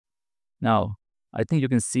Now, I think you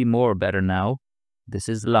can see more better now. This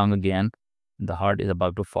is the lung again. The heart is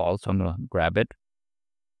about to fall, so I'm going to grab it.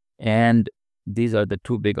 And these are the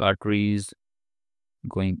two big arteries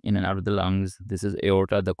going in and out of the lungs. This is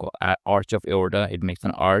aorta, the arch of aorta. It makes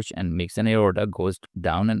an arch and makes an aorta, goes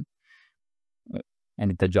down,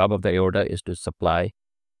 and the job of the aorta is to supply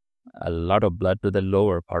a lot of blood to the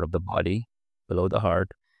lower part of the body, below the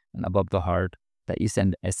heart, and above the heart.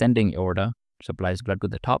 The ascending aorta supplies blood to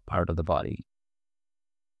the top part of the body.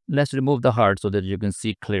 Let's remove the heart so that you can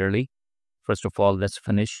see clearly. First of all, let's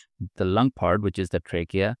finish the lung part, which is the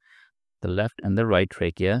trachea, the left and the right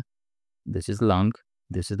trachea. This is lung.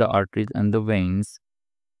 This is the arteries and the veins.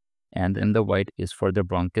 And then the white is for the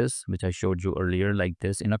bronchus, which I showed you earlier, like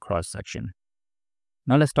this in a cross section.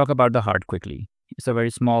 Now let's talk about the heart quickly. It's a very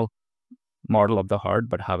small model of the heart,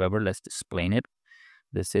 but however, let's explain it.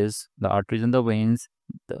 This is the arteries and the veins.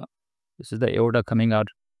 This is the aorta coming out,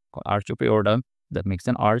 arch of aorta, that makes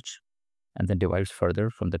an arch and then divides further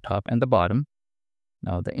from the top and the bottom.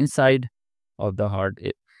 Now the inside of the heart,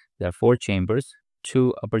 there are 4 chambers.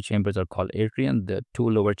 2 upper chambers are called atrium. The 2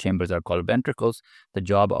 lower chambers are called ventricles. The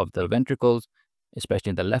job of the ventricles,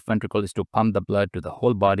 especially the left ventricle, is to pump the blood to the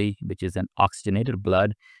whole body, which is an oxygenated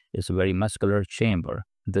blood. It's a very muscular chamber.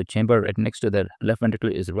 The chamber right next to the left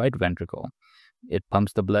ventricle is right ventricle. It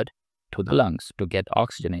pumps the blood to the lungs to get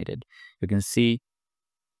oxygenated. You can see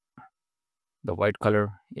the white color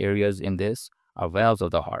areas in this are valves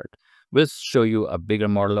of the heart. We'll show you a bigger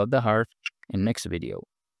model of the heart in next video,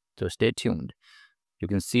 so stay tuned. You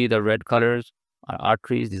can see the red colors are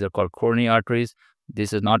arteries. These are called coronary arteries.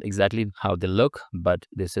 This is not exactly how they look, but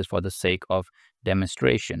this is for the sake of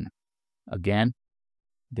demonstration. Again,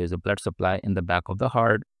 there's a blood supply in the back of the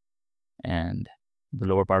heart and the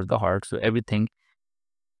lower part of the heart. So everything,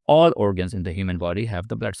 all organs in the human body have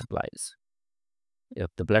the blood supplies.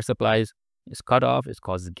 If the blood supplies is cut off, it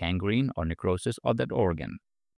causes gangrene or necrosis of that organ.